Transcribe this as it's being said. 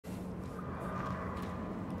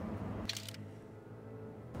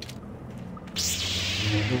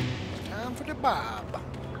for the Bob.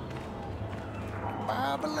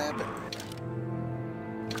 Bob 11.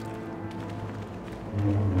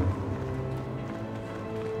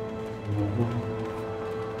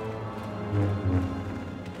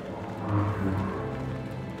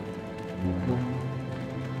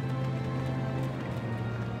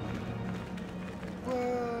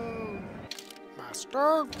 Whoa.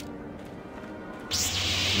 Master.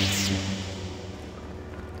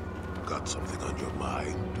 Got something on your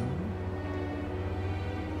mind?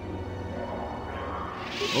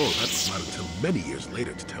 Oh, that's not until many years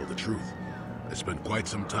later, to tell the truth. I spent quite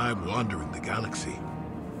some time wandering the galaxy.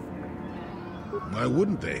 Why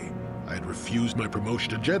wouldn't they? I had refused my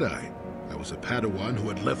promotion to Jedi. I was a Padawan who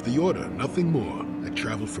had left the Order, nothing more. I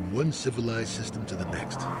traveled from one civilized system to the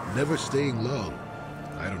next, never staying long.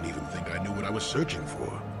 I don't even think I knew what I was searching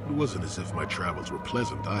for. It wasn't as if my travels were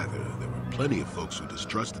pleasant either. There were plenty of folks who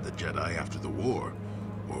distrusted the Jedi after the war,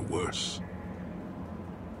 or worse.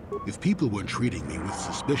 If people weren't treating me with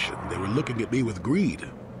suspicion, they were looking at me with greed.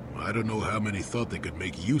 I don't know how many thought they could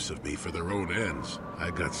make use of me for their own ends.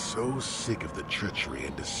 I got so sick of the treachery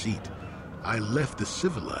and deceit. I left the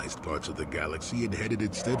civilized parts of the galaxy and headed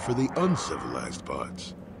instead for the uncivilized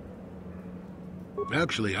parts.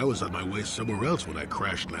 Actually, I was on my way somewhere else when I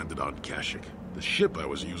crash-landed on Kashyyyk. The ship I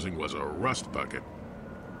was using was a rust bucket.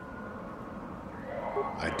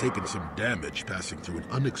 I'd taken some damage passing through an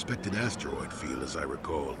unexpected asteroid field, as I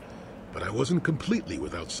recall, but I wasn't completely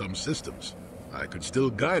without some systems. I could still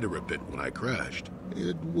guide her a bit when I crashed.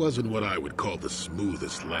 It wasn't what I would call the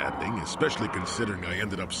smoothest landing, especially considering I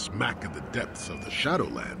ended up smack in the depths of the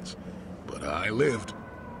Shadowlands. But I lived.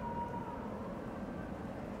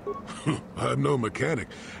 I'm no mechanic,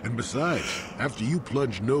 and besides, after you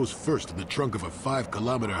plunge nose first in the trunk of a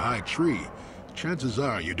 5-kilometer-high tree, chances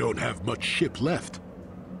are you don't have much ship left.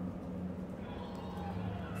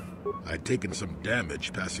 I'd taken some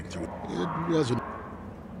damage passing through it. It wasn't...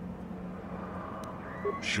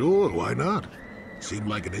 Sure, why not? Seemed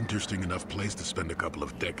like an interesting enough place to spend a couple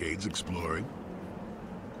of decades exploring.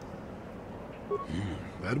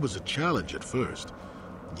 That was a challenge at first.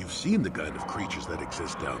 You've seen the kind of creatures that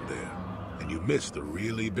exist down there, and you missed the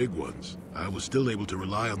really big ones. I was still able to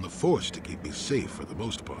rely on the Force to keep me safe for the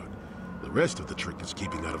most part. The rest of the trick is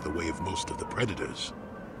keeping out of the way of most of the predators.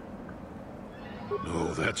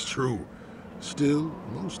 No, that's true. Still,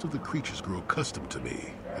 most of the creatures grew accustomed to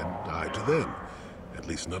me, and I to them. At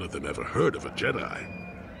least none of them ever heard of a Jedi.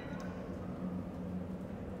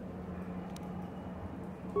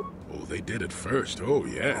 Oh, they did at first, oh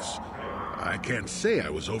yes. I can't say I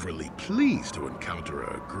was overly pleased to encounter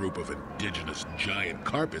a group of indigenous giant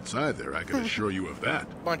carpets either, I can assure you of that.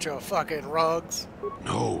 Bunch of fucking rugs.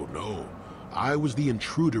 No, no. I was the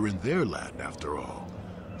intruder in their land, after all.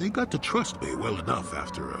 They got to trust me well enough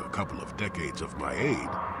after a couple of decades of my aid.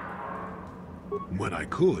 When I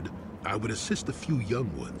could, I would assist a few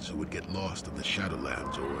young ones who would get lost in the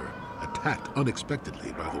Shadowlands or attacked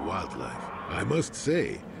unexpectedly by the wildlife. I must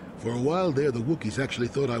say, for a while there, the Wookiees actually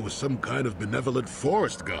thought I was some kind of benevolent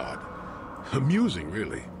forest god. Amusing,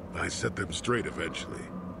 really. I set them straight eventually.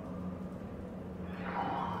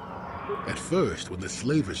 At first, when the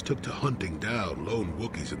slavers took to hunting down lone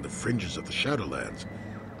Wookiees in the fringes of the Shadowlands,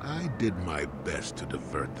 I did my best to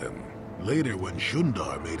divert them. Later, when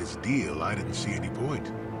Shundar made his deal, I didn't see any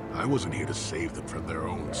point. I wasn't here to save them from their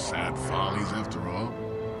own sad follies, after all.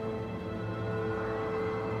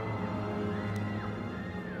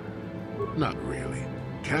 Not really.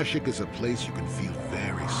 Kashyyyk is a place you can feel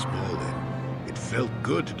very small in. It felt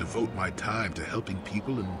good to devote my time to helping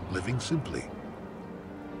people and living simply.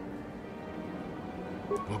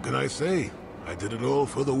 What can I say? I did it all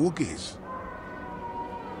for the Wookiees.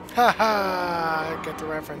 Haha, I get the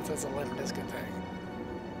reference as a limb disc thing.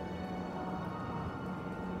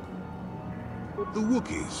 The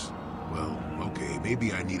Wookiees. Well, okay,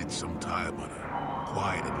 maybe I needed some time on a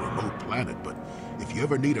quiet and remote planet, but if you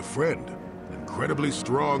ever need a friend, an incredibly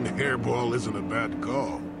strong hairball isn't a bad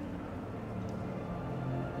call.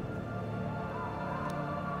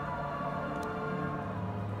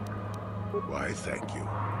 Why, thank you.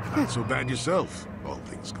 Not so bad yourself, all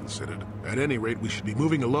things considered. At any rate, we should be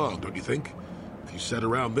moving along, don't you think? If you sat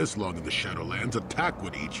around this long in the Shadowlands, attack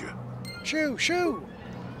would eat you. Shoo, shoo!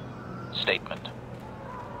 Statement.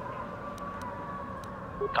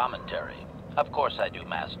 Commentary. Of course I do,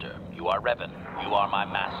 Master. You are Revan. You are my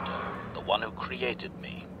master. The one who created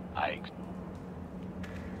me.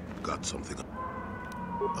 Got something.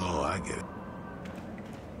 Oh, I get it.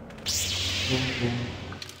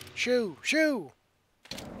 Shoo, shoo!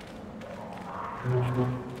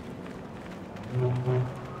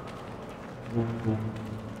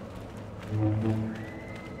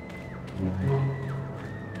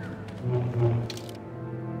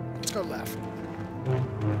 Let's go left.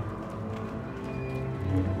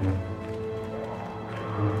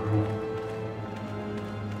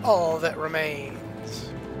 All that remains.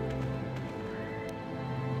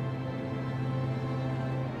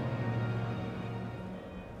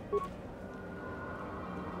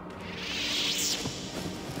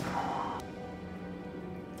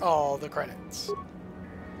 All the credits.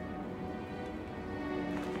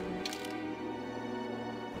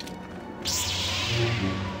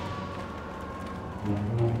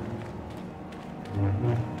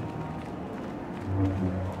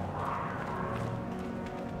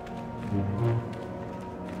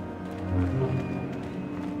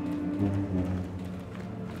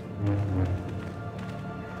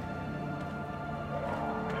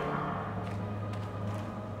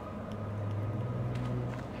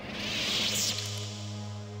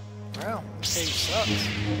 Well, this cave sucks.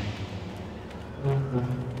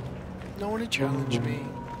 No one to challenge me.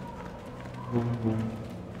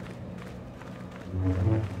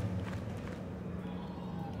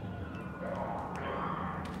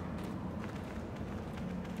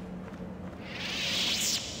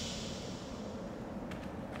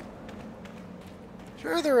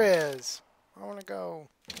 Sure there is. I want to go.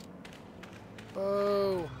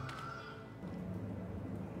 Boo.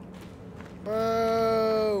 Boo.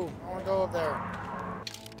 I want to go up there.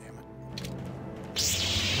 Damn it.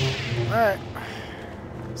 Alright.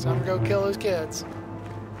 It's time to go kill those kids.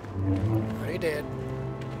 They did.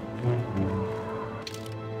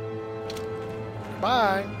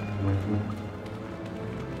 Bye.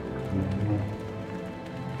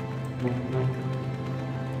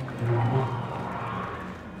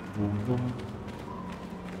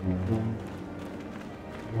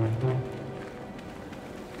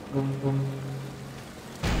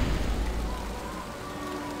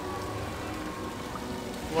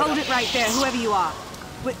 Hold it right there, whoever you are.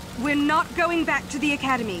 We're not going back to the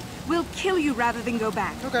academy. We'll kill you rather than go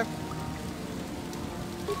back. Okay.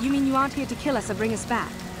 You mean you aren't here to kill us or bring us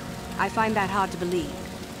back? I find that hard to believe.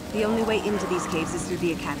 The only way into these caves is through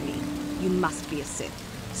the academy. You must be a Sith.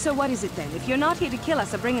 So what is it then? If you're not here to kill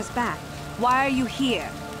us or bring us back, why are you here?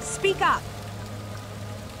 Speak up!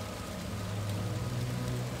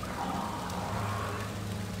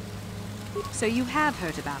 So you have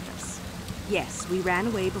heard about us. Yes, we ran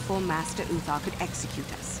away before Master Uthar could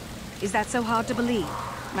execute us. Is that so hard to believe?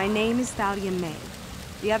 My name is Thalia May.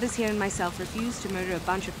 The others here and myself refused to murder a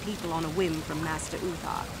bunch of people on a whim from Master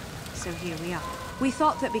Uthar. So here we are. We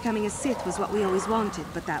thought that becoming a Sith was what we always wanted,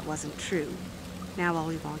 but that wasn't true. Now all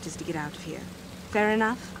we want is to get out of here. Fair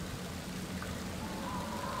enough?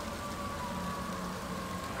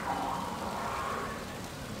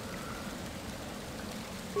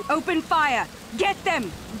 Open fire! Get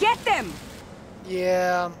them! Get them!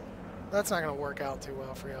 Yeah, that's not gonna work out too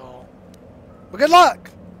well for y'all. But good luck!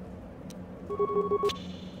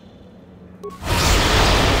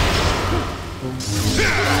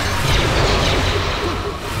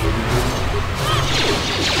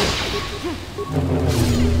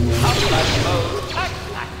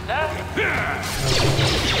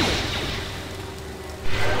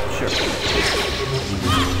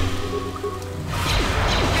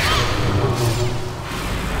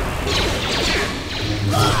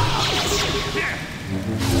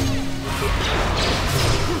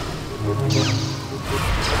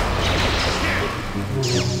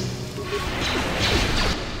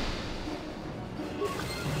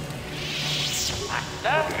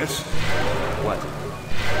 Yes? What?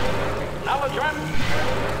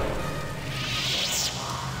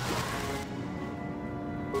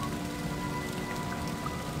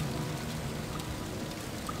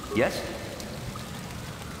 Yes?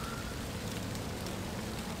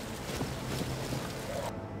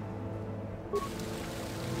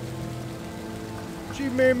 She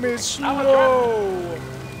made me slow!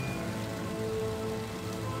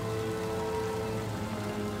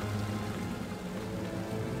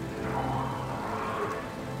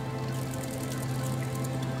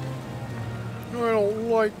 I don't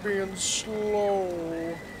like being slow.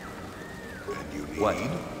 What?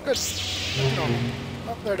 Good. No.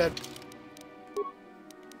 Oh, they're dead.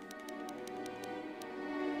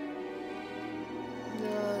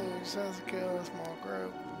 Yeah, it says kill a small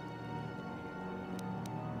group.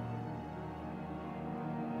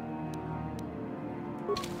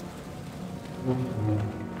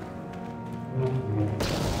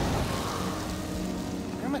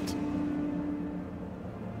 Damn it.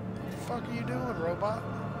 What the fuck are you doing, robot?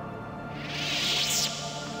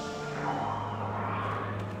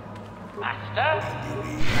 Master?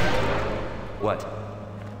 What?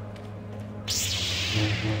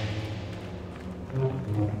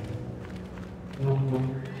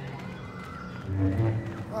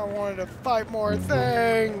 I wanted to fight more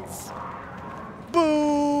things.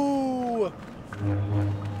 Boo!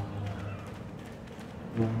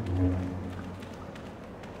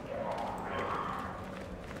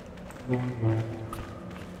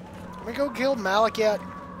 Can we go kill Malik yet?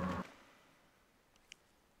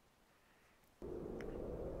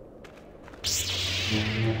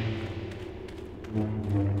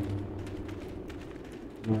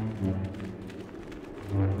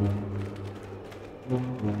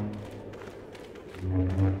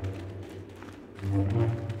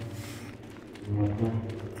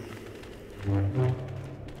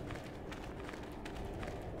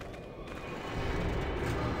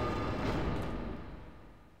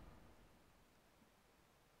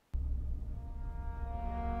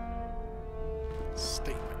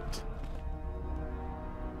 Statement.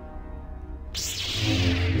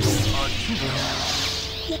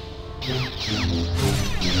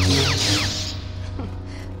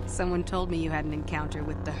 Someone told me you had an encounter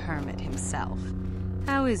with the Hermit himself.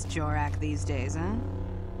 How is Jorak these days, huh?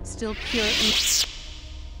 Still pure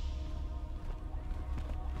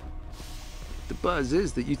The buzz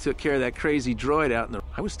is that you took care of that crazy droid out in the...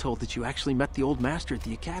 I was told that you actually met the old master at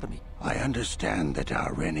the academy. I understand that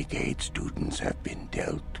our renegade students have been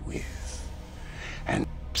dealt with. And...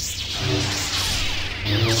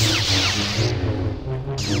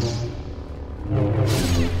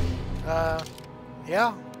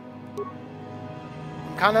 Yeah.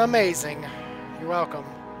 I'm kind of amazing. You're welcome.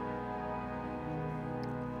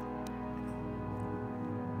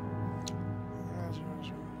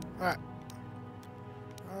 Alright.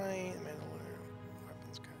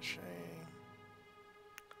 Weapons cache.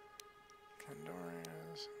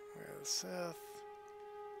 Kandorians. We have the Sith.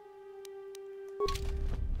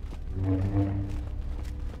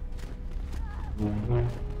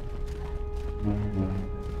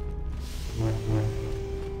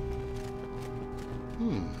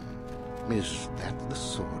 Is that the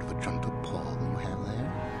sword of a Junta Paul you have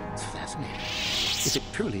there? It's fascinating. If it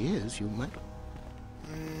truly is, you might...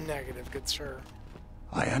 Negative, good sir.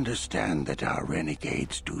 I understand that our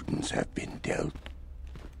renegade students have been dealt...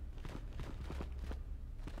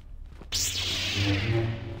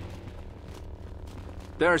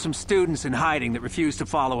 There are some students in hiding that refuse to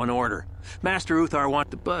follow an order. Master Uthar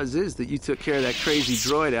The buzz is that you took care of that crazy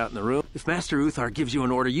droid out in the room. If Master Uthar gives you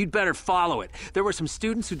an order, you'd better follow it. There were some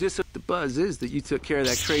students who The buzz is that you took care of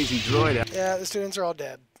that crazy droid out... Yeah, the students are all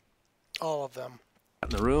dead. All of them. ...in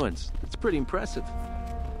the ruins. It's pretty impressive.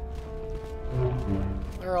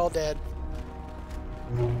 They're all dead.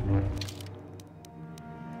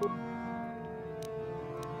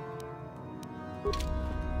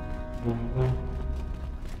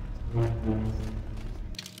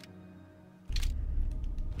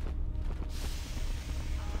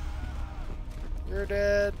 You're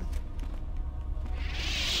dead.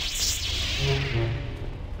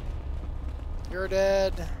 You're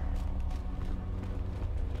dead.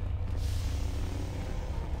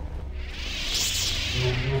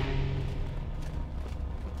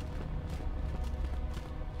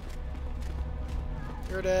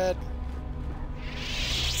 You're dead.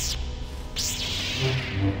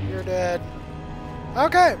 You're dead.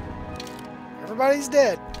 Okay. Everybody's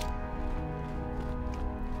dead.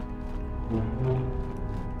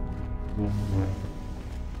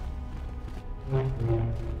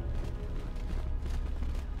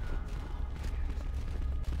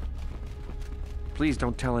 Please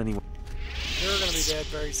don't tell anyone. You're gonna be dead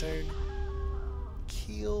very soon.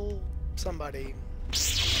 Kill somebody.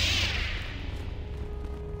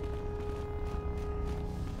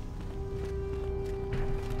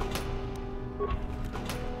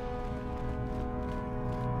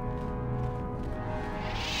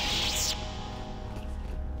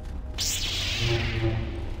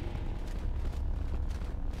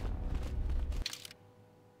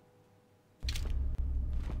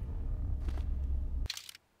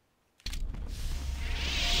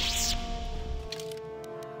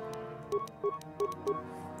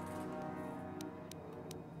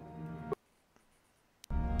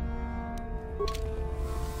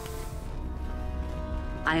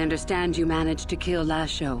 I understand you managed to kill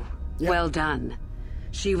Lasho. Yep. Well done.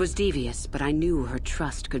 She was devious, but I knew her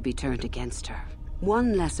trust could be turned against her.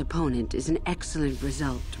 One less opponent is an excellent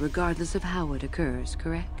result, regardless of how it occurs,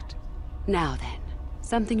 correct? Now then,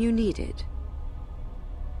 something you needed.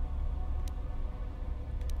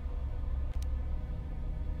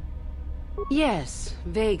 Yes,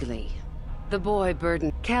 vaguely. The boy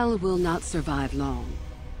burdened... Kel will not survive long.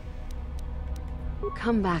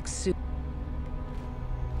 Come back soon.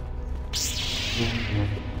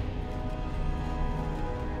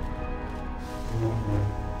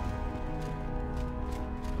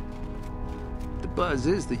 The buzz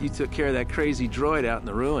is that you took care of that crazy droid out in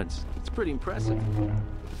the ruins. It's pretty impressive.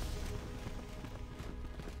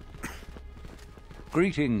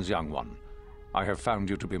 Greetings, young one. I have found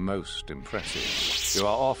you to be most impressive. You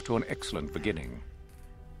are off to an excellent beginning.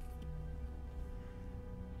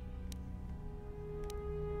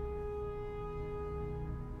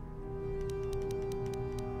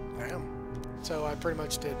 Damn. So I pretty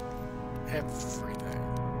much did everything.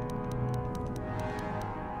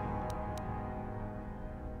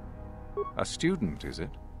 A student, is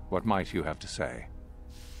it? What might you have to say?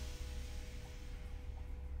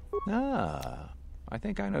 Ah, I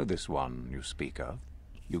think I know this one you speak of.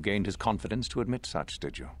 You gained his confidence to admit such,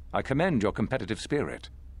 did you? I commend your competitive spirit.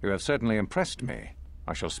 You have certainly impressed me.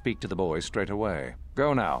 I shall speak to the boys straight away.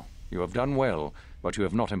 Go now. You have done well, but you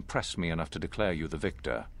have not impressed me enough to declare you the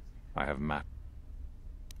victor. I have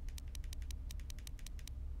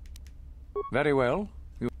Very well.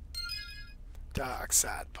 Dark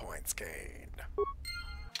side points gained.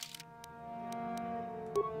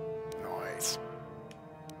 Nice.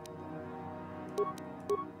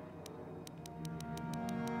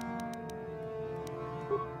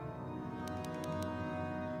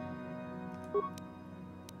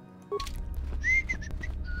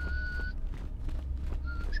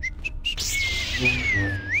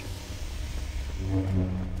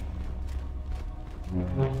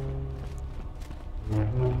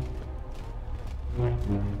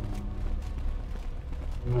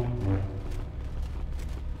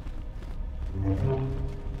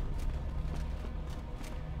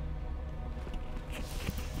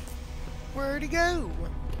 Where'd he go?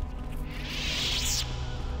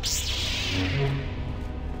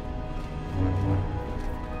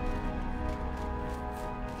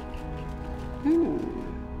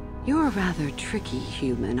 You're a rather tricky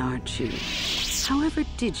human, aren't you? However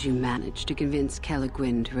did you manage to convince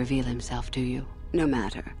Kelegwyn to reveal himself to you? No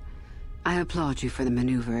matter. I applaud you for the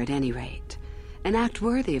maneuver at any rate. An act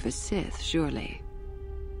worthy of a Sith, surely.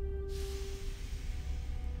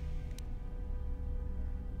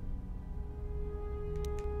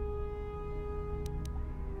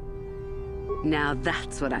 Now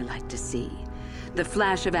that's what I like to see. The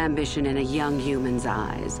flash of ambition in a young human's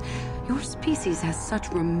eyes. Your species has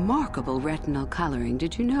such remarkable retinal coloring,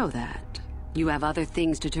 did you know that? You have other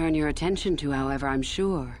things to turn your attention to, however, I'm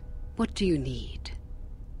sure. What do you need?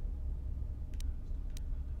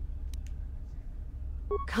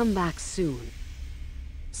 Come back soon.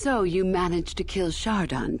 So, you managed to kill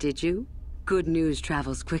Shardon, did you? Good news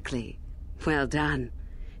travels quickly. Well done.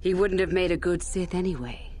 He wouldn't have made a good Sith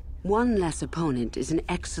anyway. One less opponent is an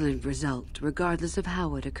excellent result, regardless of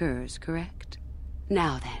how it occurs, correct?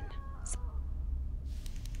 Now then.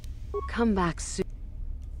 Come back soon.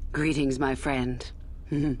 Greetings, my friend.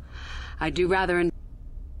 I do rather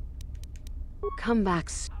Come back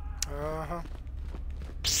soon. Uh-huh.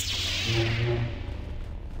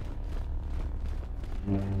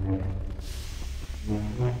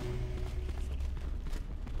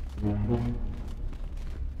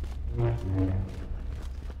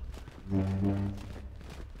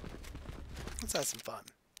 Let's have some fun.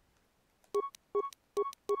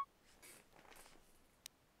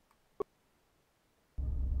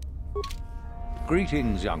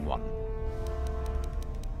 Greetings, young one.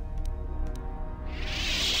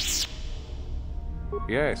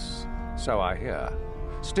 Yes, so I hear.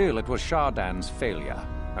 Still, it was Shardon's failure,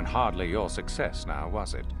 and hardly your success now,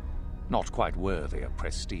 was it? Not quite worthy of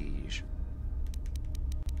prestige.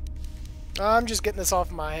 I'm just getting this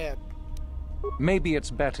off my head. Maybe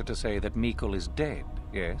it's better to say that Mikkel is dead,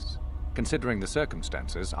 yes? Considering the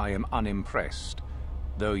circumstances, I am unimpressed,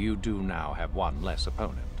 though you do now have one less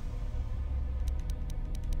opponent.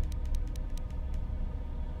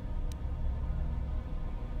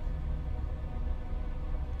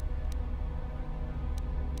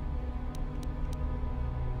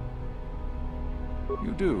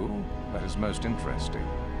 You do? That is most interesting.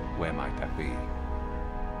 Where might that be?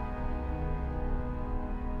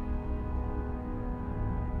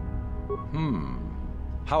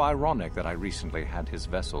 How ironic that I recently had his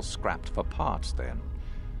vessel scrapped for parts then.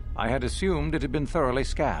 I had assumed it had been thoroughly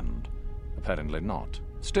scanned. Apparently not.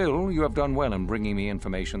 Still, you have done well in bringing me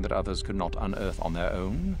information that others could not unearth on their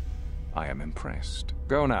own. I am impressed.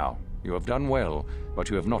 Go now. You have done well, but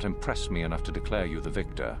you have not impressed me enough to declare you the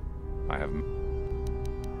victor.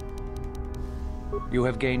 You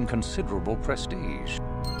have gained considerable prestige.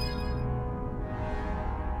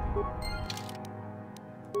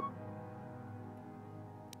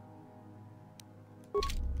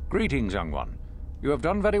 Greetings, young one. You have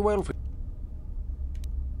done very well for...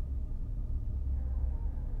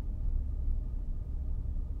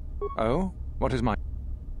 Oh? What is my...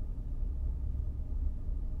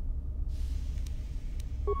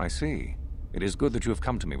 I see. It is good that you have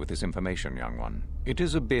come to me with this information, young one. It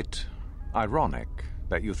is a bit ironic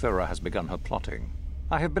that Euthura has begun her plotting.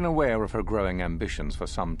 I have been aware of her growing ambitions for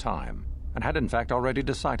some time, and had in fact already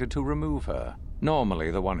decided to remove her. Normally,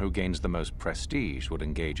 the one who gains the most prestige would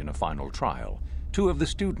engage in a final trial. 2 of the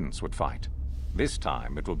students would fight. This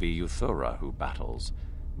time, it will be Euthura who battles,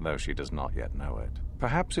 though she does not yet know it.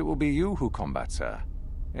 Perhaps it will be you who combats her.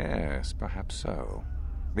 Yes, perhaps so.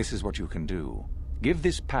 This is what you can do. Give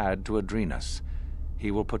this pad to Adrenus. He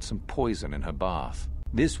will put some poison in her bath.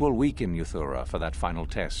 This will weaken Euthura for that final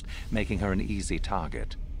test, making her an easy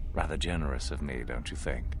target. Rather generous of me, don't you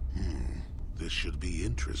think? This should be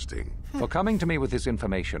interesting. For coming to me with this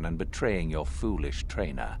information and betraying your foolish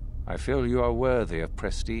trainer, I feel you are worthy of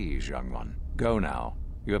prestige, young one. Go now.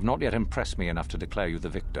 You have not yet impressed me enough to declare you the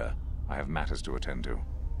victor. I have matters to attend to.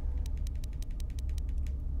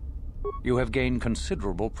 You have gained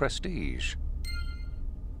considerable prestige.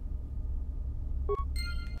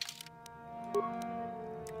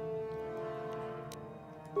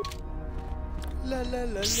 La la la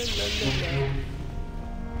la la la la.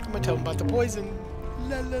 I'm gonna tell him about the poison.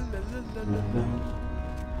 La la la la la la.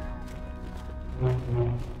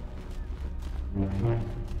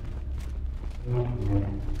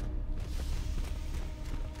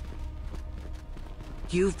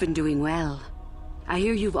 You've been doing well. I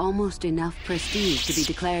hear you've almost enough prestige to be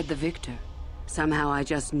declared the victor. Somehow I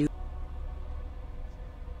just knew...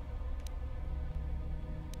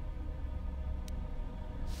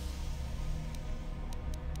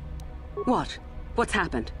 What? What's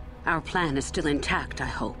happened? Our plan is still intact, I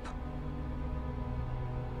hope.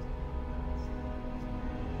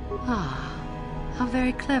 Ah, how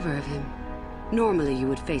very clever of him. Normally you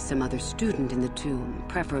would face some other student in the tomb,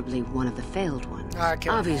 preferably one of the failed ones.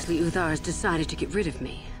 Obviously Uthar has decided to get rid of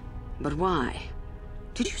me. But why?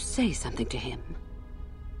 Did you say something to him?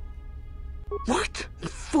 What? You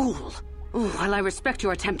fool! Oh, while I respect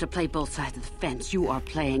your attempt to play both sides of the fence, you are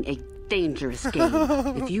playing a dangerous game.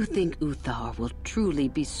 If you think Uthar will truly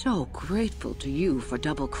be so grateful to you for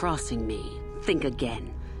double-crossing me, think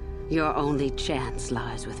again. Your only chance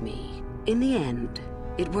lies with me. In the end,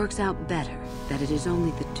 it works out better that it is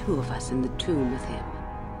only the 2 of us in the tomb with him.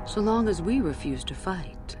 So long as we refuse to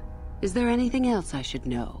fight. Is there anything else I should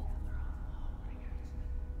know?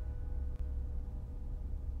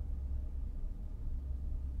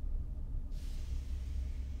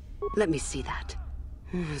 Let me see that.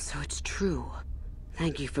 So it's true.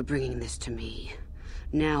 Thank you for bringing this to me.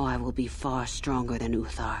 Now I will be far stronger than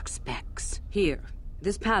Uthar expects. Here,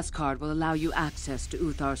 this pass card will allow you access to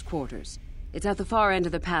Uthar's quarters. It's at the far end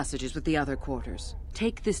of the passages with the other quarters.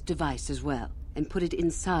 Take this device as well, and put it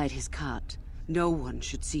inside his cot. No one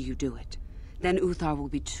should see you do it. Then Uthar will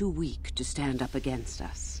be too weak to stand up against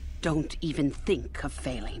us. Don't even think of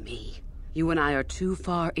failing me. You and I are too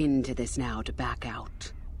far into this now to back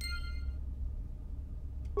out.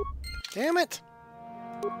 Damn it!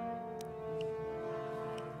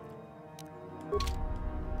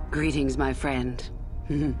 Greetings, my friend.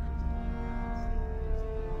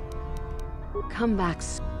 Come back.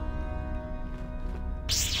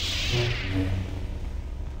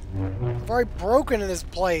 I've already broken in this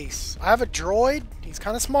place. I have a droid. He's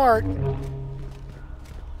kind of smart.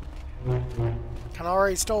 Kind of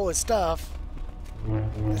already stole his stuff.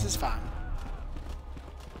 This is fine.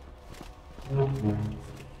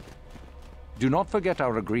 Do not forget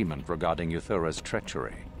our agreement regarding Euthura's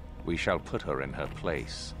treachery. We shall put her in her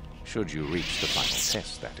place, should you reach the final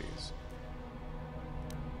test, that is.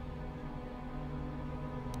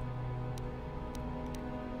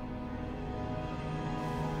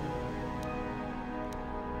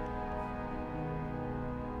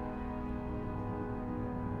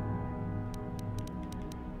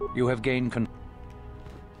 You have gained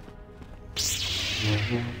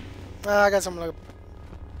I got something to...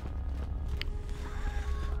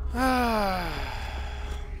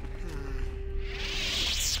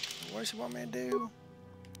 What does she want me to do?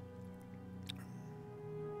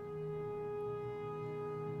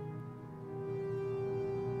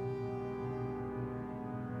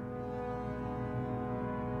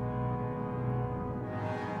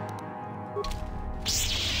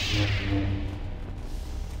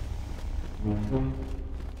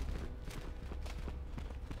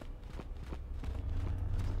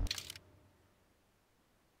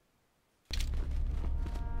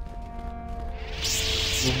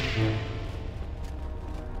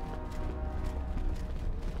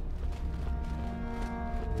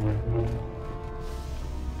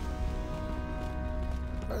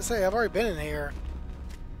 I was gonna say, I've already been in here.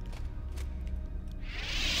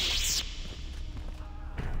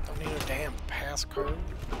 Don't need a damn passcode.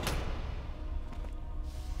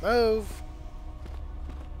 Move!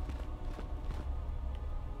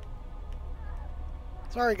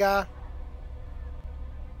 Sorry, guy.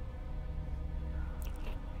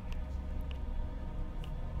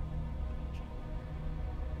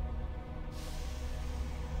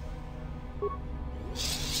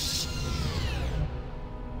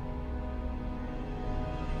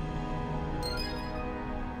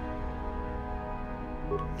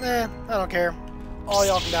 I don't care. All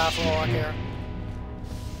y'all can die for all I care.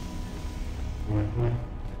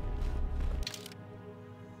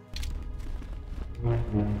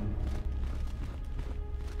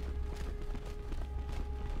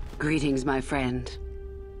 Greetings, my friend.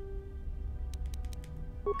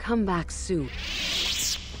 Come back soon.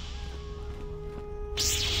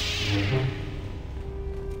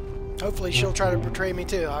 Hopefully she'll try to betray me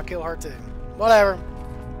too. I'll kill her too. Whatever.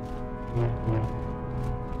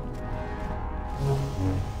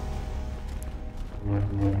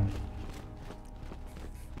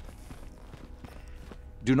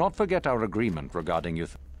 Do not forget our agreement regarding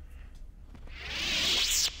youth.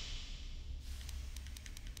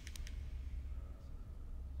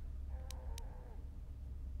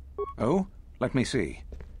 Oh, let me see.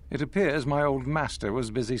 It appears my old master was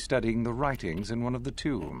busy studying the writings in one of the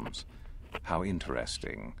tombs. How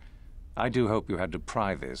interesting. I do hope you had to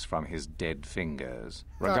pry this from his dead fingers.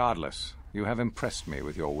 Regardless, you have impressed me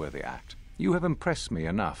with your worthy act. You have impressed me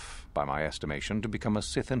enough, by my estimation, to become a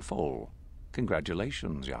Sith in full.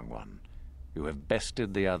 Congratulations, young one. You have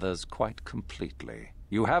bested the others quite completely.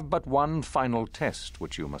 You have but one final test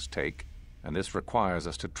which you must take, and this requires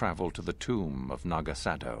us to travel to the tomb of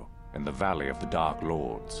Nagasado, in the Valley of the Dark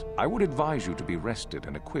Lords. I would advise you to be rested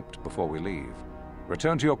and equipped before we leave.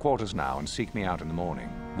 Return to your quarters now and seek me out in the morning.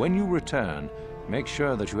 When you return, make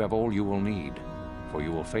sure that you have all you will need, for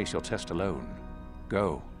you will face your test alone.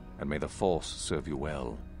 Go, and may the Force serve you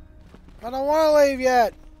well. I don't want to leave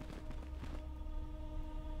yet.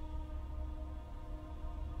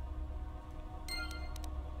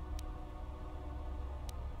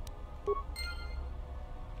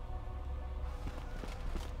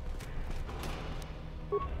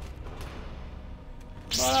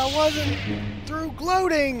 But I wasn't through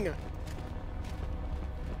gloating!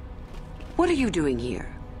 What are you doing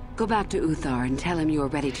here? Go back to Uthar and tell him you are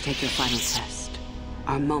ready to take your final test.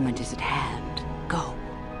 Our moment is at hand. Go.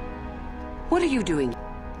 What are you doing?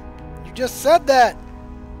 You just said that!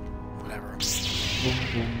 Whatever.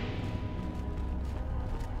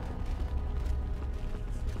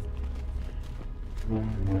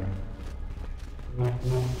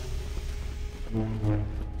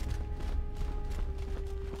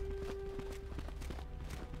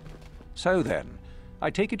 So then,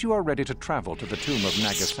 I take it you are ready to travel to the tomb of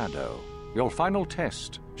Nagasado. Your final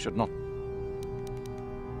test should not...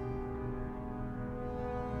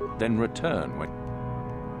 Then return when...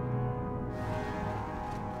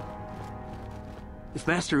 If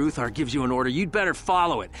Master Uthar gives you an order, you'd better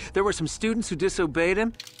follow it. There were some students who disobeyed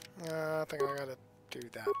him. I think I gotta do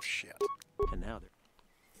that shit. And now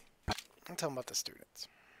they're... I'm talking about the students.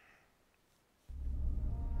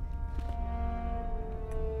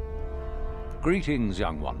 Greetings,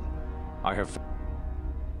 young one. I have...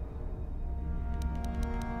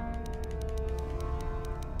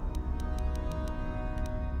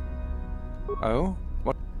 Oh?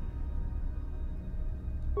 What?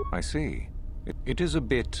 I see. It is a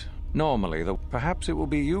bit... Normally, though, perhaps it will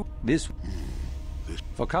be you. This...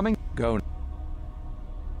 For coming... Go...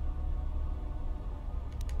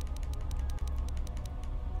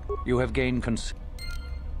 You have gained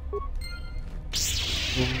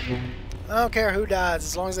I don't care who dies,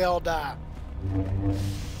 as long as they all die.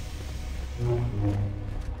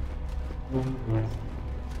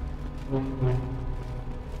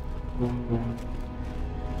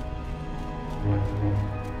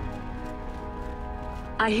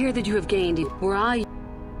 I hear that you have gained... Where are you?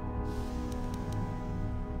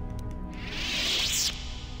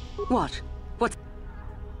 What? What?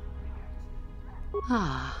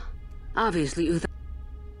 Ah, obviously Uthar...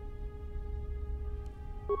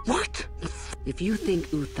 What? If you think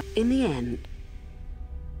Uthar... In the end...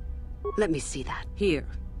 Let me see that. Here.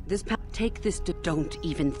 This take this to... Don't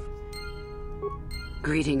even...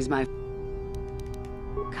 Greetings, my...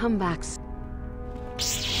 Come back...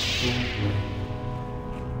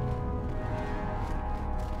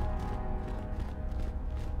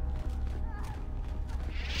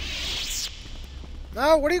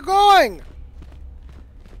 No, where are you going?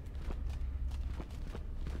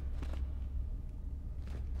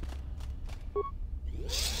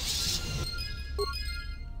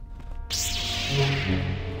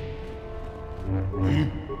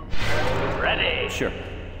 sure.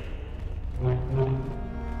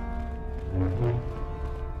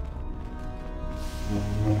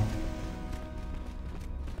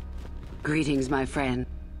 Greetings, my friend.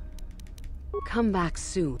 Come back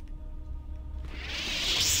soon.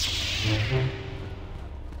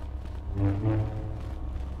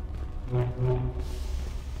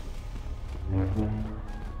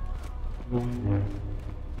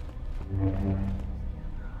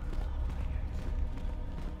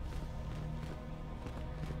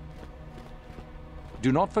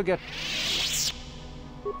 Do not forget...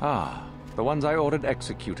 Ah, the ones I ordered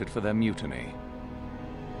executed for their mutiny.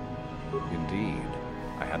 Indeed.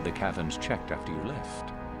 I had the caverns checked after you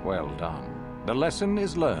left. Well done. The lesson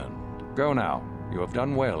is learned. Go now. You have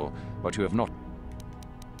done well, but you have not...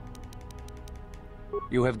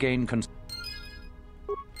 You have gained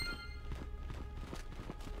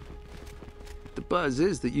The buzz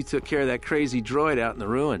is that you took care of that crazy droid out in the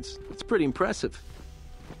ruins. It's pretty impressive.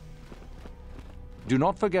 Do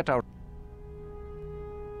not forget our...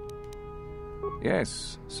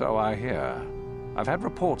 Yes, so I hear. I've had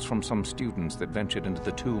reports from some students that ventured into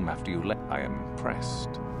the tomb after you left. I am impressed.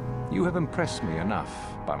 You have impressed me enough,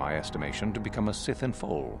 by my estimation, to become a Sith in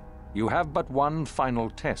full. You have but one final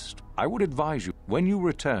test. I would advise you, when you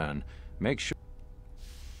return, make sure...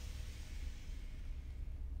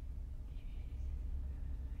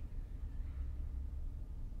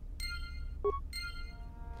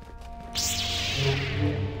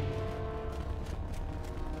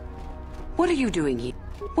 What are you doing here?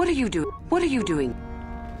 What are you doing? What are you doing?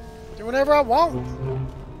 Do whatever I want.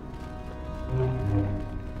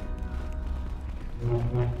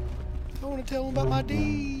 I want to tell them about my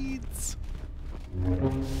deeds.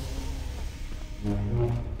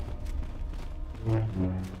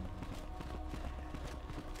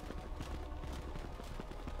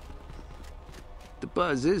 The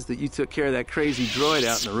buzz is that you took care of that crazy droid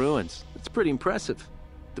out in the ruins. It's pretty impressive.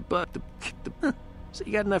 So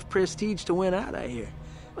you got enough prestige to win out, I hear.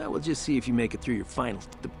 Well, we'll just see if you make it through your finals.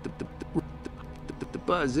 The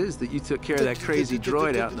buzz is that you took care of that crazy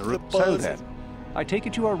droid out in the ruins. So then, I take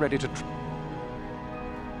it you are ready to...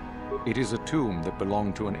 It is a tomb that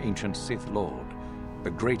belonged to an ancient Sith Lord,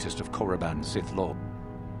 the greatest of Korriban's Sith Lord.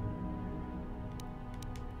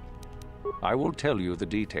 I will tell you the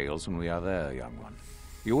details when we are there, young one.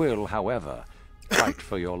 You will, however, fight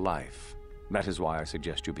for your life. That is why I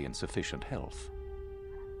suggest you be in sufficient health.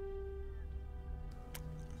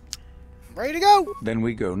 Ready to go! Then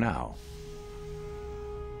we go now.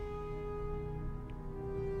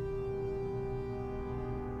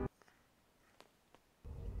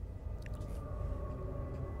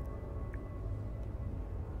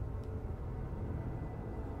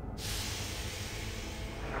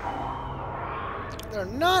 They're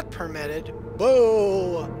not permitted.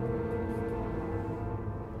 Boo!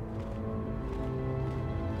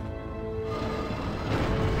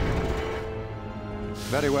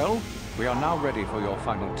 Very well. We are now ready for your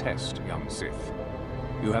final test, young Sith.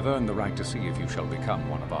 You have earned the right to see if you shall become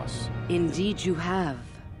one of us. Indeed you have.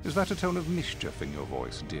 Is that a tone of mischief in your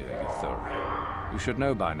voice, dear Euthura? You should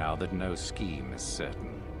know by now that no scheme is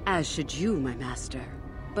certain. As should you, my master.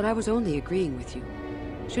 But I was only agreeing with you.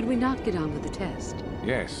 Should we not get on with the test?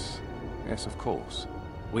 Yes. Yes, of course.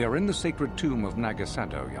 We are in the sacred tomb of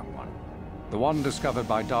Nagasado, young one. The one discovered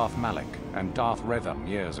by Darth Malak and Darth Revan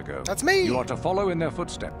years ago. That's me! You are to follow in their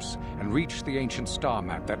footsteps and reach the ancient star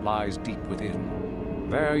map that lies deep within.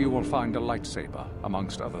 There you will find a lightsaber,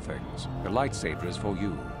 amongst other things. The lightsaber is for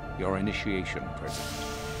you, your initiation present.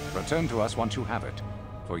 Return to us once you have it.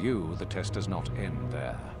 For you, the test does not end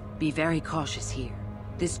there. Be very cautious here.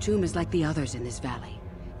 This tomb is like the others in this valley,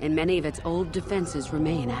 and many of its old defenses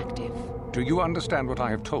remain active. Do you understand what I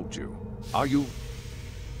have told you? Are you...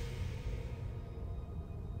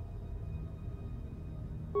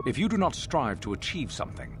 If you do not strive to achieve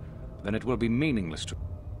something, then it will be meaningless to...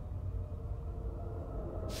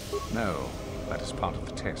 No, that is part of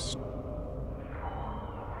the test.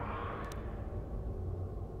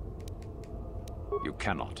 You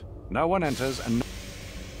cannot. No one enters and...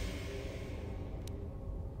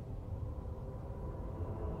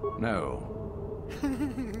 No.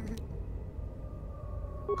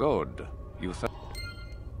 Good.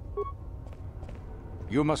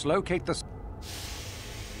 You must locate the...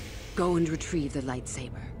 Go and retrieve the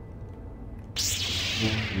lightsaber.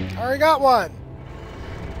 I already got one.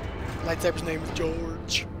 Lightsaber's name is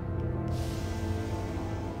George.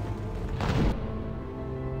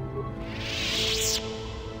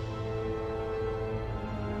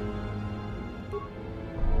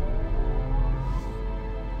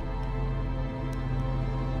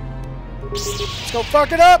 Let's go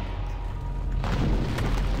fuck it up!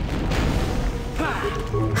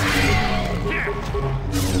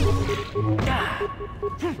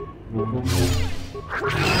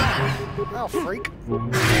 Oh, freak.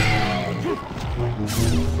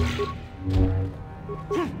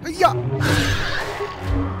 Yeah.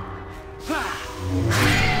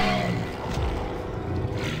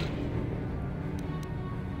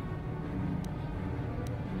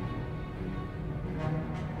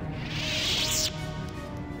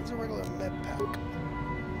 There's a regular med pack.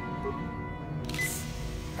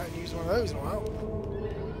 I haven't used one of those in a while.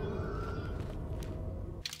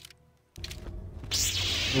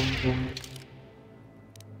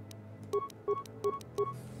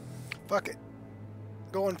 Fuck it.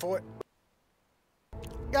 Going for it.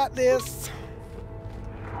 Got this.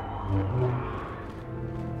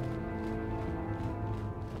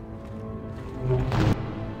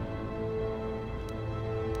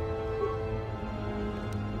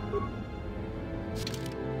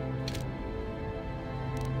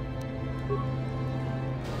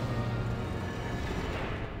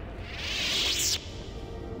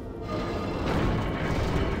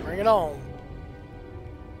 Bring it on.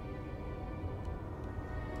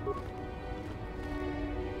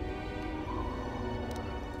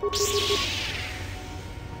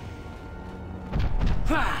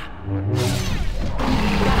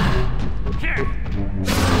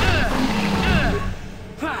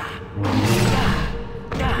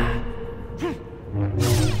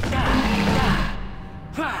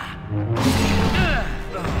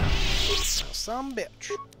 Some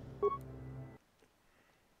bitch.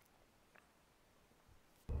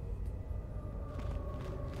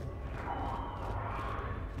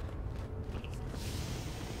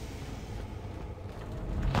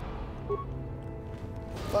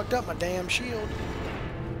 Fucked up my damn shield.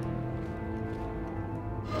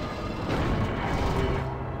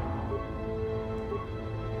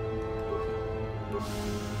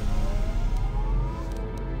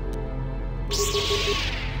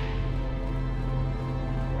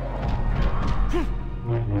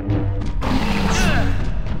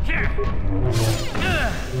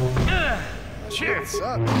 That shit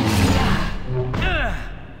sucks.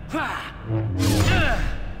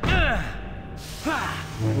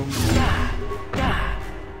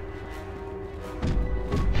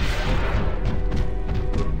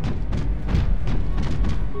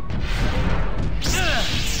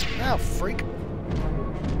 Now, freak.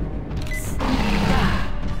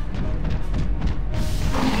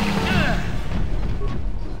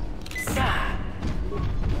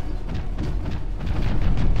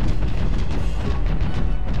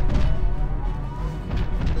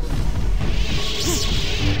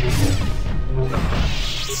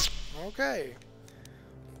 Okay.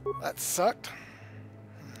 That sucked.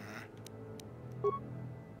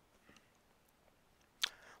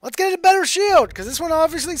 Let's get a better shield, because this one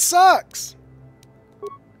obviously sucks.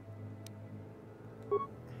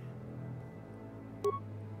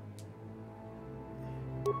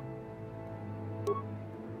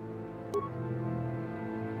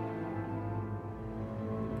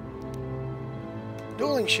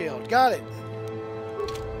 Dueling shield, got it.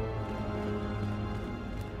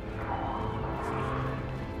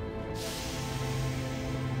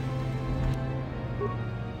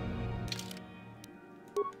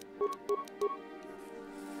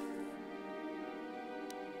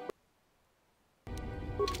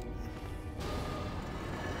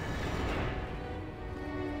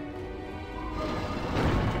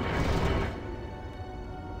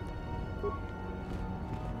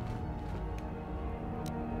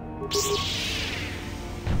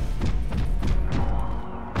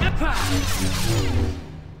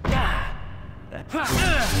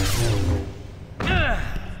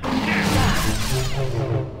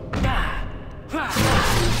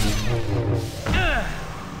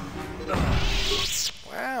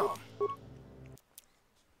 Wow.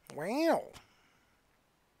 Wow.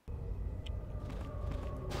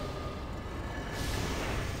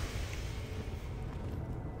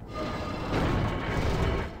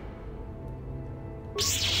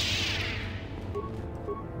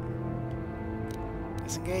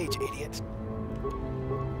 Disengage, idiot.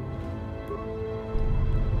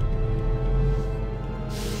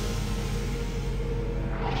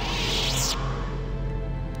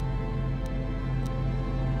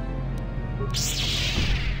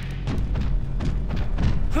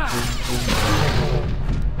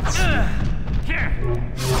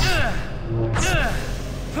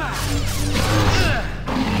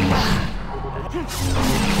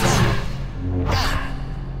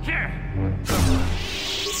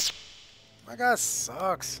 My guy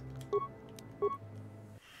sucks.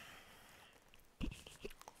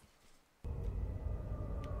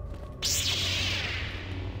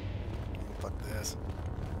 Fuck this. this.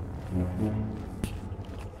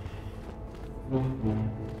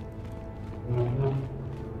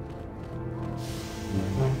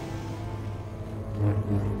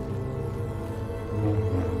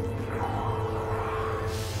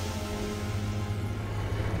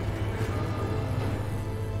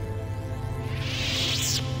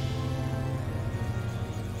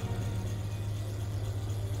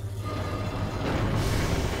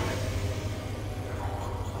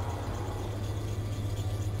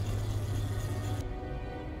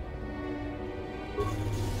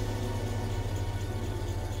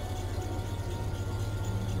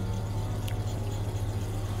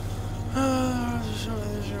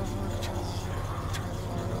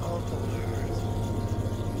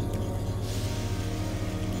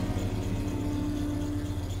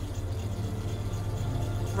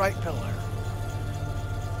 Right pillar.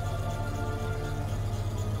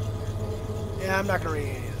 Yeah, I'm not gonna read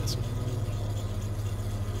any of this.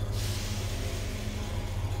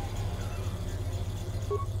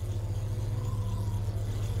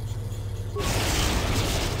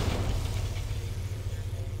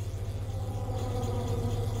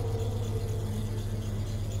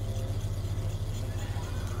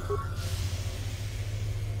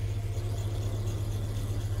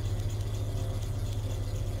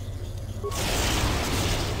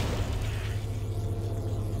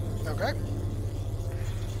 Okay.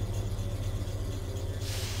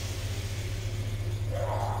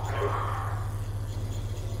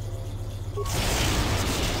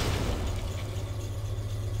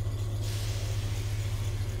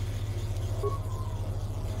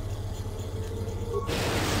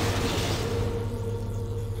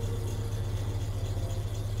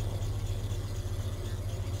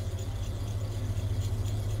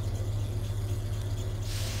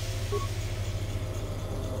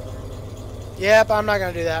 Yep, I'm not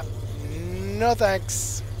gonna do that. No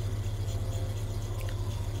thanks.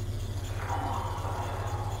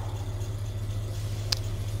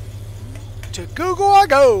 To Google I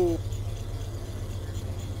go.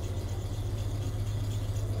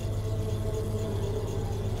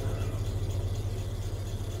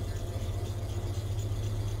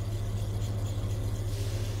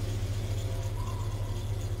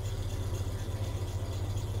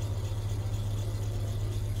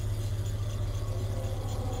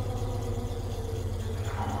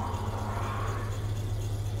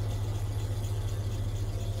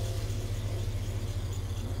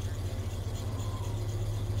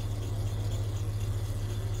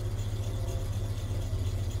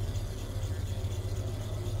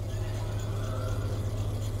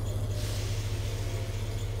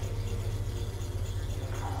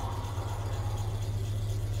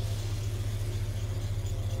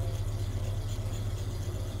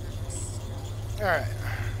 Alright.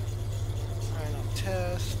 Final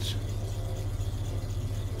test.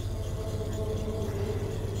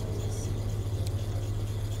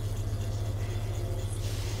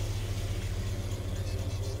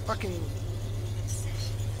 Fucking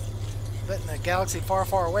bet in a galaxy far,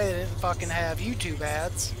 far away they didn't fucking have YouTube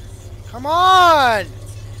ads. Come on!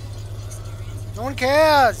 No one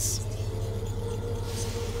cares!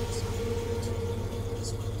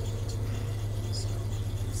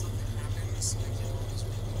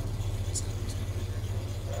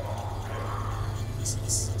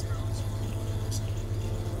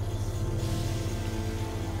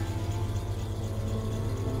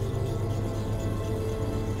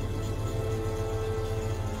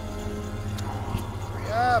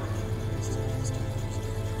 Up.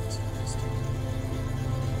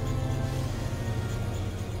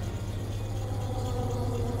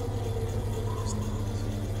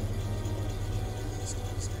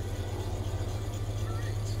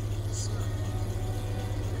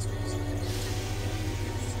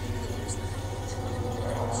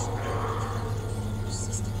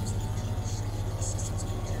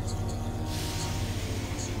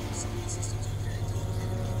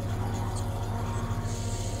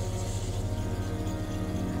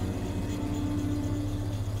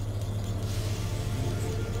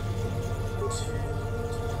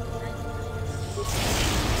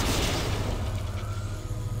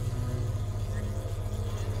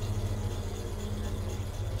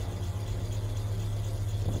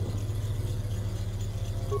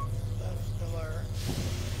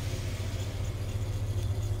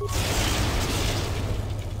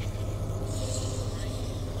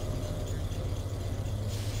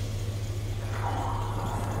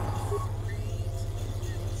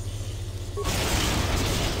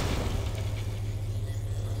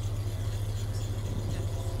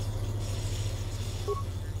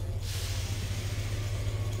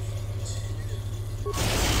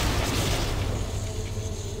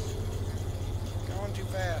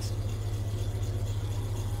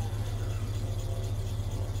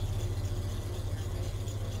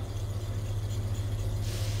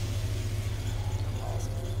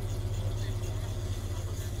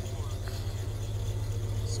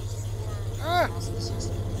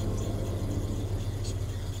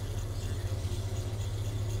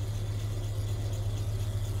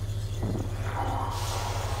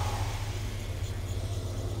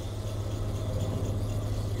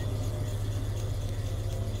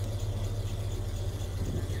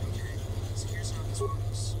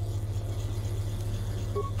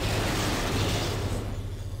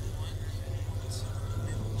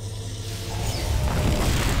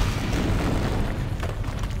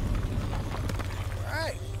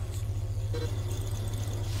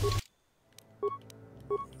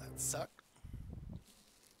 Sucked.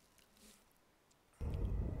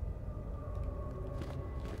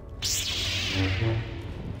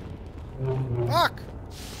 Fuck!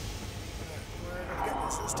 We're gonna get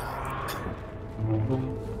this time. I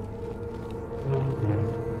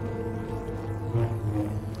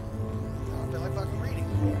don't feel like fucking reading.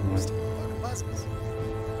 Just fucking puzzles. I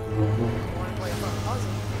want to play a fucking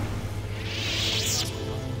puzzle.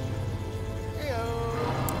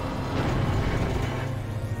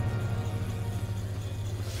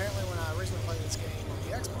 Apparently when I originally played this game on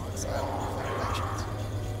the Xbox, I don't have fucking patience.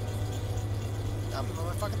 I'm in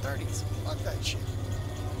my fucking 30s. Fuck that shit.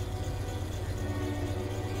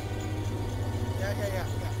 Yeah.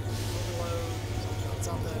 Overload,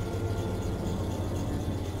 something.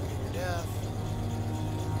 Death.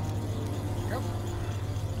 Yep.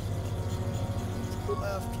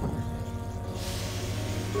 Left.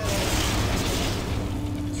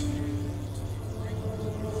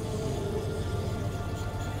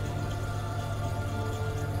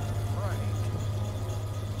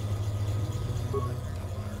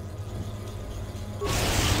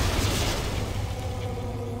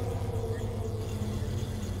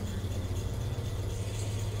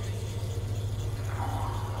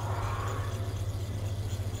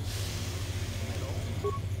 Middle.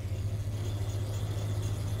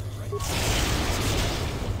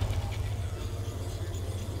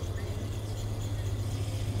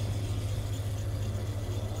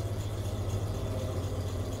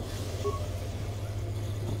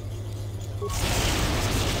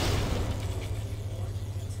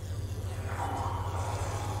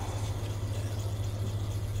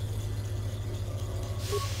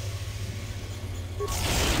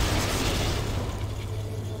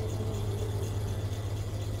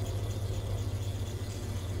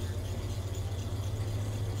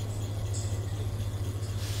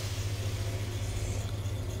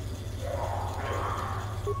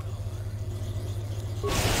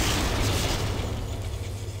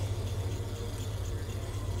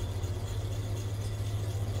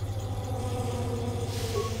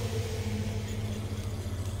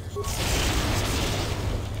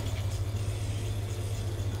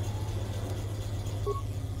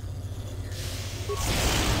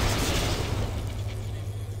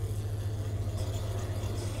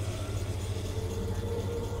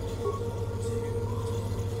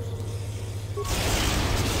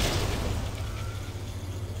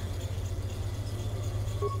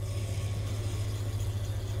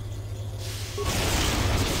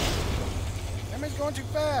 It's going too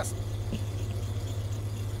fast.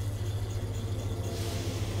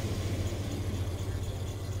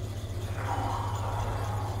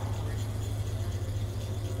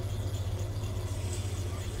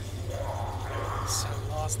 So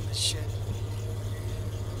lost in this shit.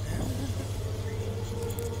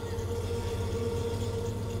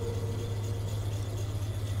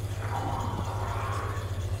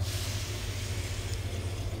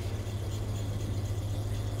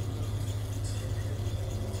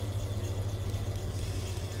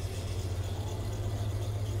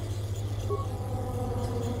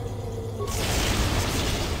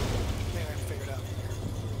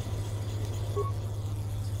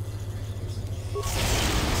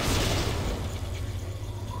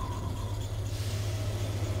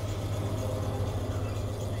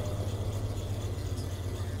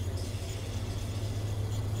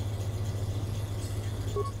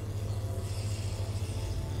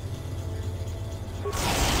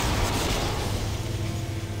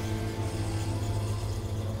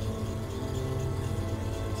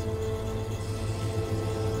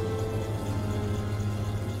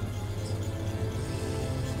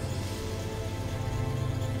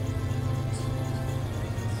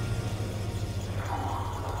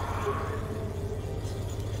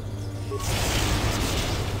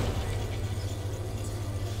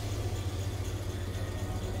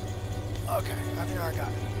 Okay, I think I got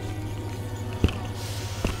it.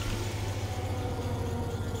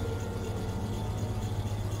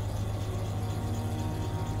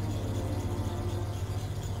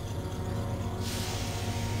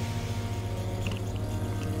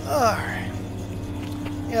 Alright.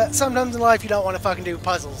 Yeah, sometimes in life you don't want to fucking do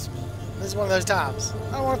puzzles. This is one of those times.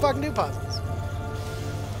 I don't want to fucking do puzzles.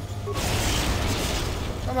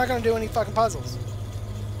 I'm not gonna do any fucking puzzles.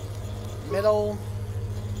 Middle.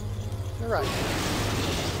 You're right.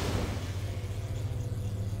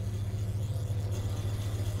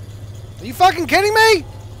 Are you fucking kidding me?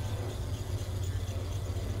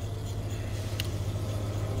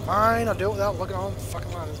 Fine, I'll do it without looking on the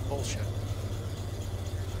fucking line. This is bullshit.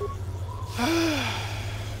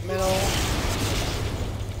 Middle.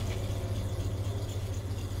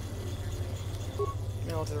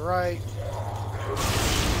 Middle to the right.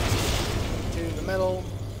 To the middle.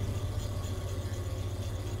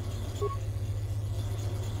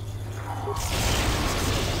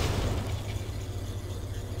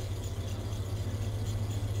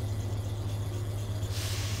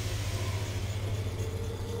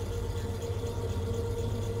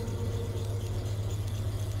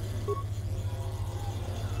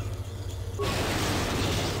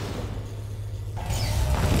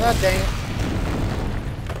 God dang it.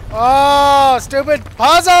 Oh, stupid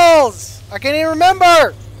puzzles! I can't even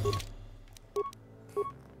remember!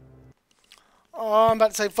 Oh, I'm about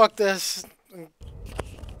to say fuck this. And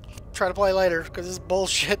try to play later, because this is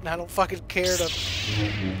bullshit and I don't fucking care to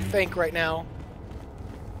think right now.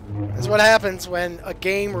 This is what happens when a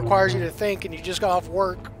game requires you to think and you just got off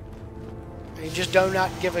work. And you just do not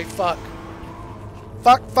give a fuck.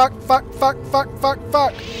 Fuck, fuck, fuck, fuck, fuck, fuck,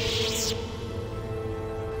 fuck.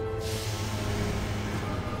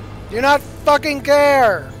 Do not fucking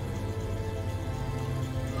care!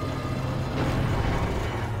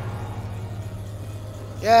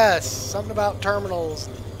 Yes, something about terminals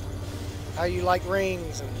and how you like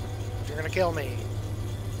rings and you're gonna kill me.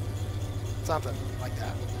 Something like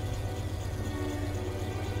that.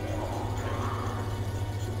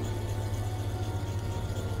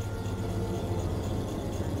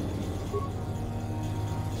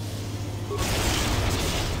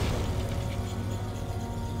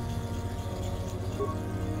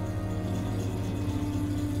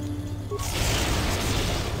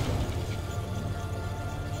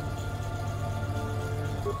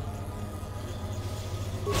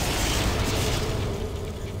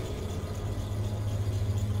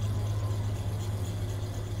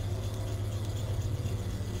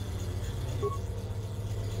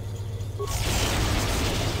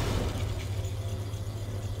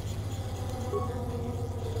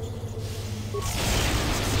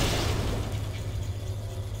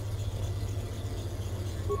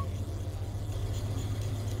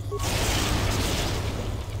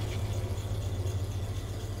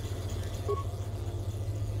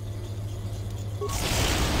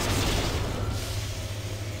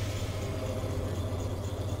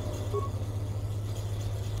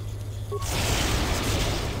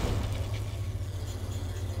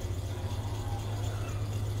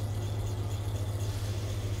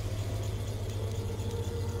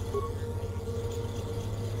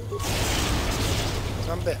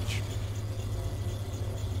 Some bitch.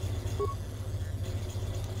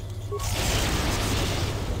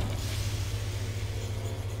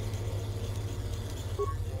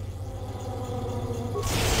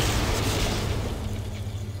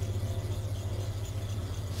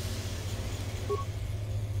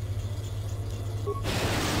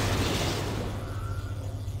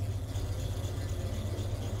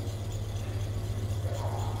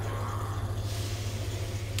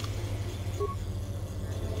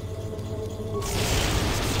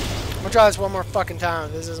 I'm gonna try this one more fucking time.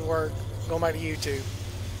 If this doesn't work, I'm going back to YouTube.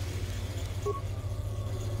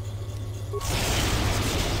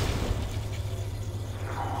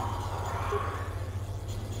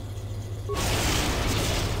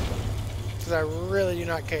 Because I really do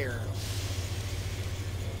not care.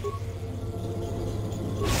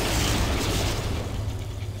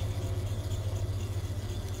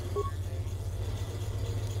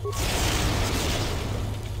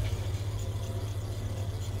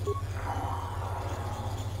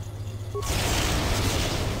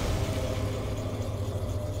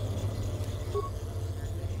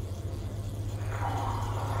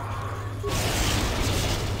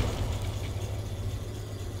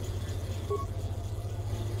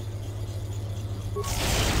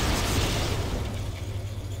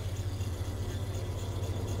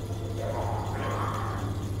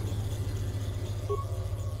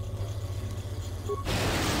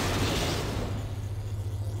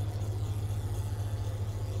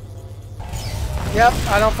 Yep,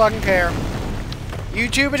 I don't fucking care.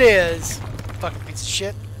 YouTube it is. Fucking piece of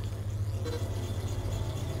shit.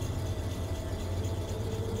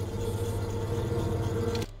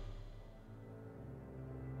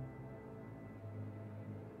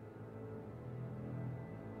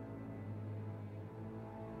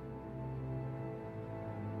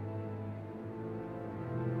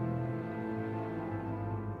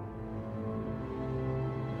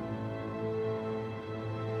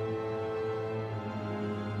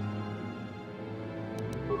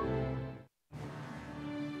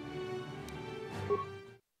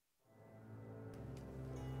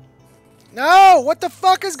 No! What the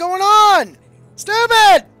fuck is going on?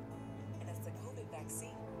 Stupid!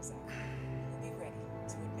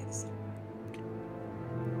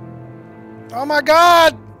 Oh my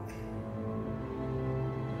god!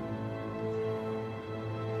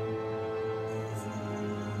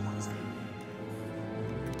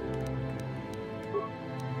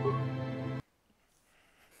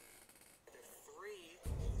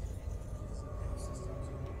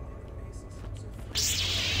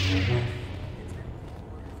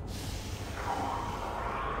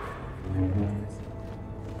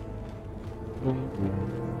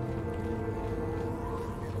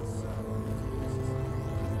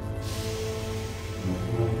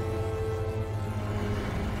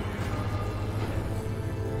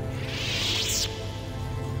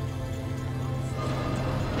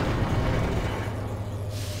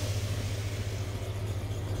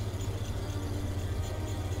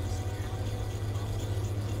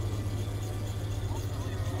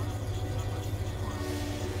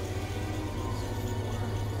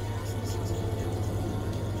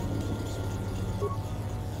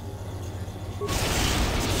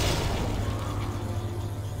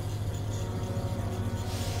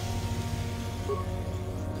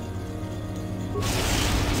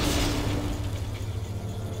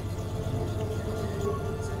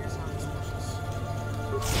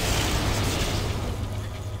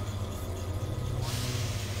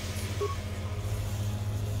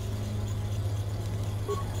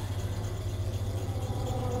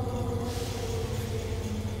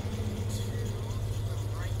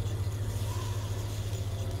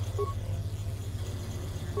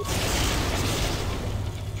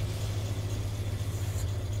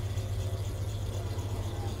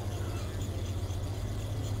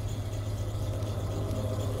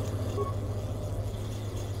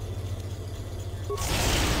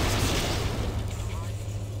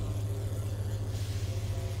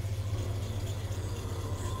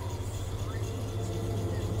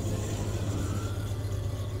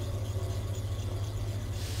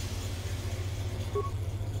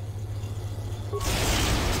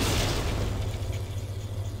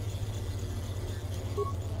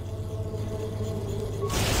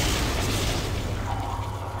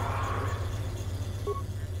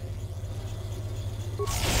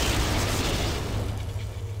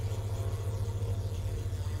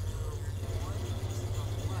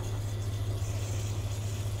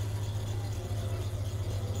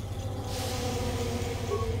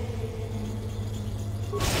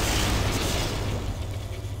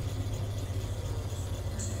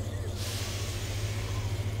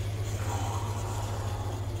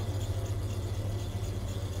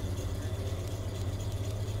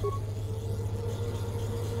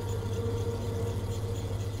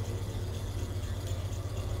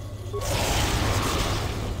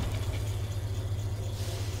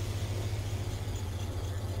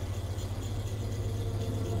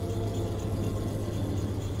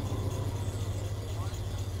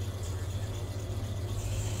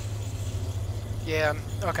 Yeah,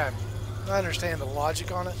 okay. I understand the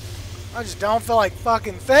logic on it. I just don't feel like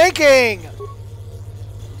fucking thinking!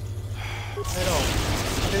 Middle.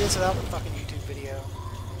 I'll do this without the fucking YouTube video.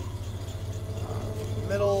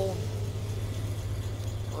 Middle.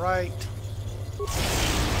 Right.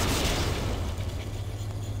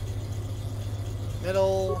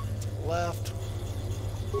 Middle. Left.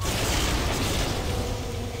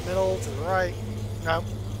 Middle to the right. Nope.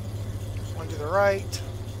 One to the right.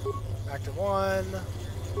 Back to one.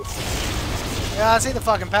 Yeah, I see the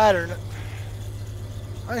fucking pattern.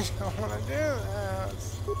 I just don't want to do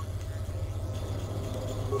this.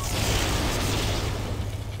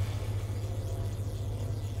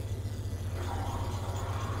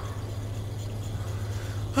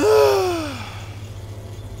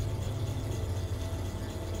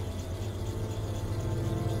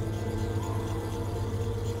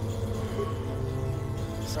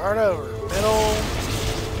 Start over. Middle.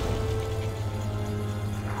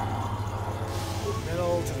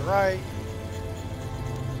 Middle to the right.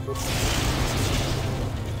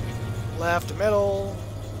 Left to middle.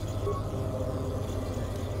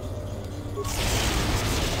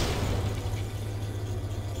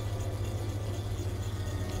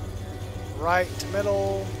 Right to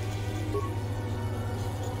middle.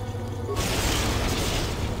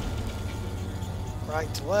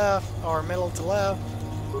 Right to left, or middle to left.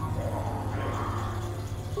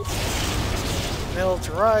 Middle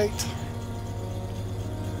to right.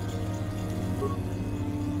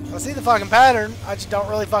 I see the fucking pattern, I just don't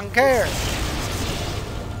really fucking care.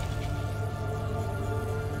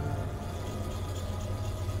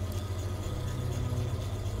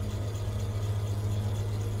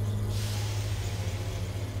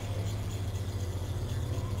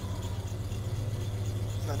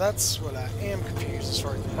 that's what I am confused as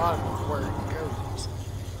far as the bottom of where it goes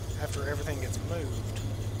after everything gets moved.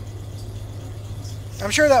 I'm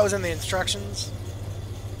sure that was in the instructions.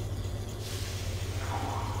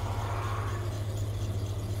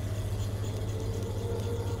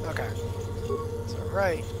 Okay. So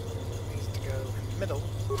right needs to go in the middle.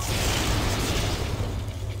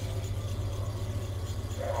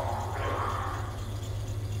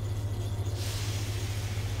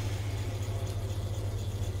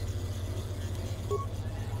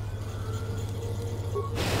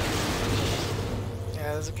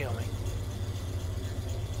 Yeah, this will kill me.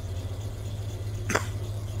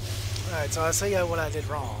 Alright, so I see what I did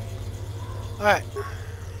wrong. Alright.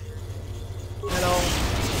 Middle.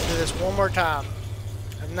 Do this one more time.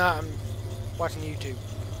 I'm watching YouTube.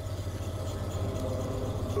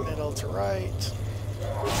 Middle to right.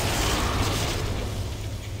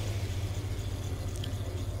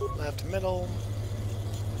 Left to middle.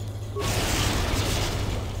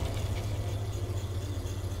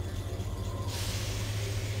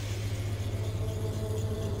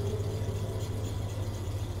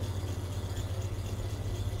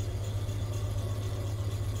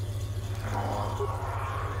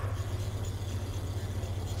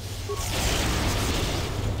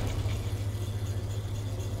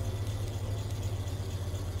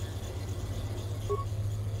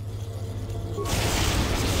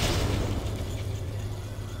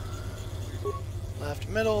 Left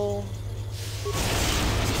middle.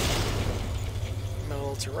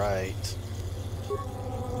 Middle to right.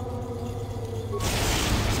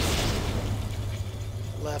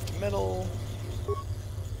 Left middle.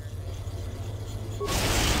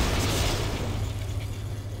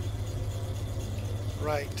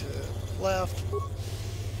 Right to left.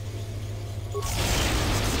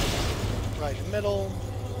 Right to middle.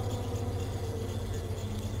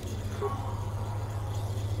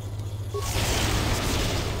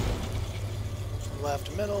 Left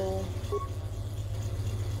to middle.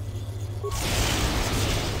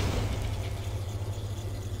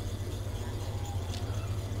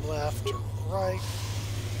 Left to right.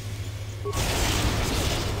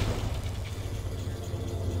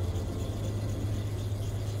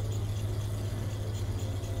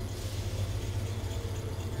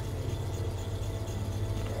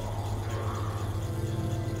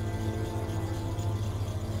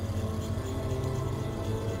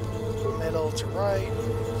 Middle to right.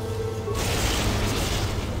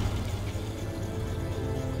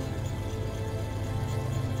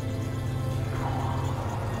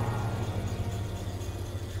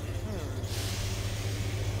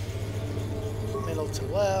 Middle to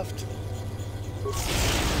left.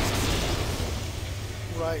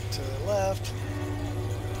 Right to left.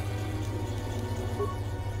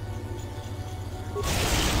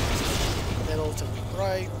 Middle to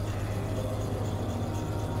right.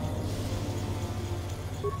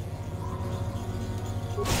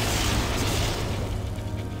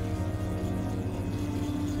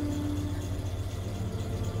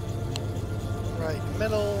 Right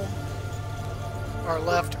middle, or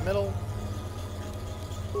left middle.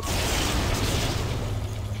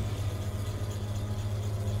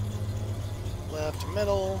 Left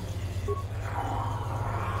middle.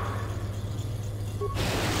 Son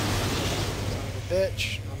of a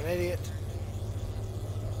bitch, I'm an idiot.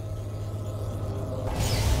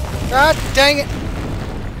 God dang it!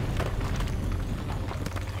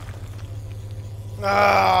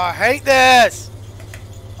 Ah, I hate this!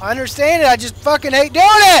 I understand it, I just fucking hate doing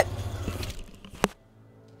it!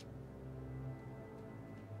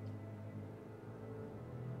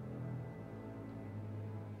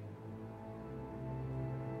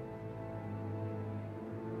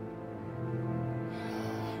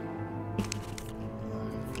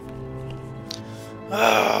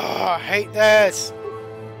 Oh, I hate this.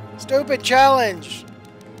 Stupid challenge.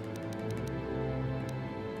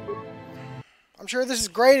 I'm sure this is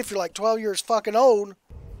great if you're like 12 years fucking old.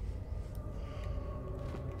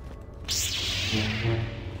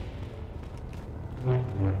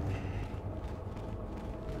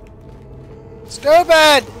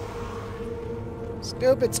 Stupid!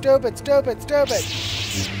 Stupid, stupid, stupid, stupid.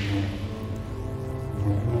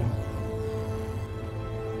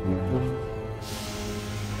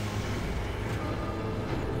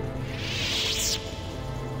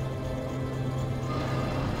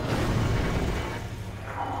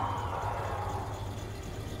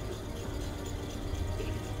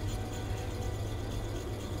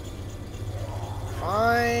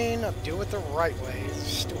 Fine, I'll do it the right way.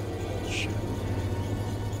 Stupid bullshit.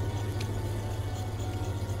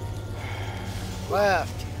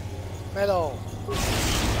 Left. Middle.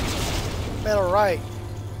 Middle right.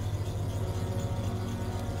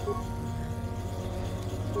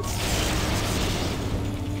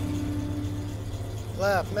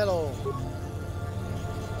 Left, middle.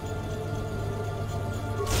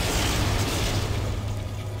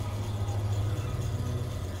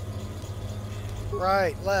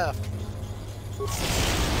 Right, left.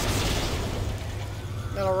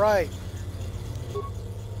 Middle, right.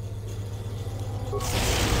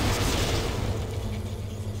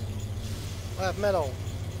 Left, middle.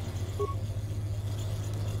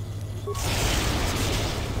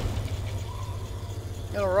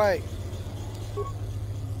 Middle, right.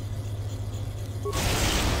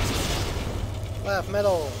 Left,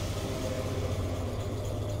 middle.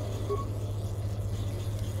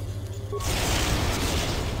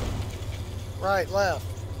 Right, left.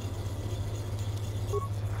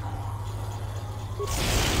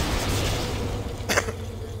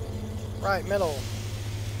 Right, middle.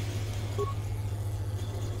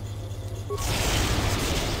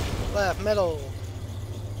 Left, middle.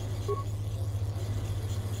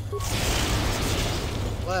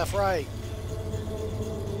 Left, right.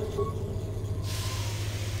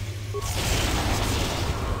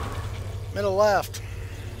 Middle, left.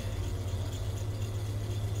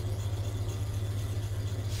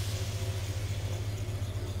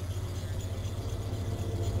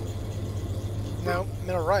 No,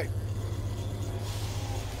 middle, right.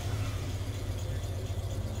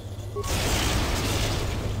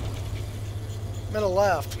 Middle,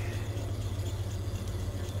 left.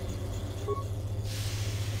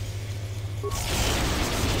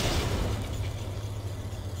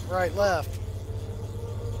 Right, left.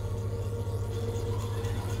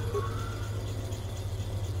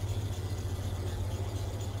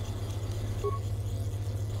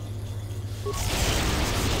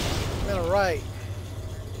 Middle, right.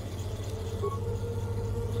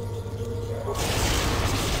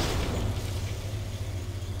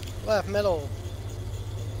 Left, middle.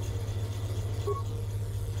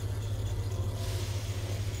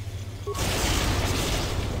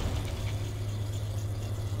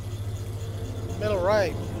 Middle,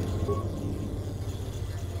 right.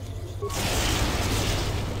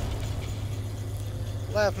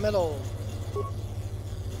 Left, middle.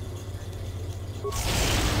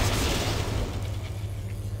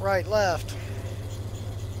 Right, left.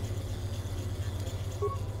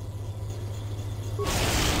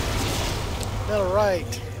 Middle,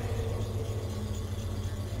 right.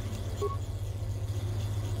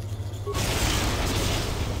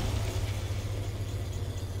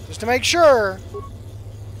 Just to make sure.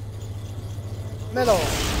 Middle.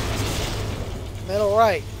 Middle,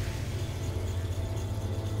 right.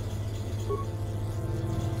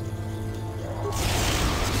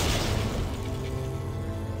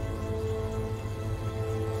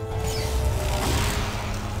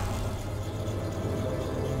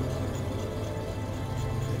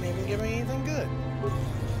 Didn't even give me anything good.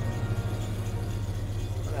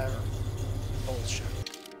 Whatever. Bullshit.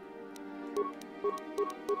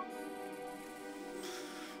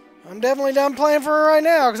 I'm definitely done playing for her right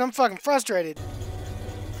now because I'm fucking frustrated.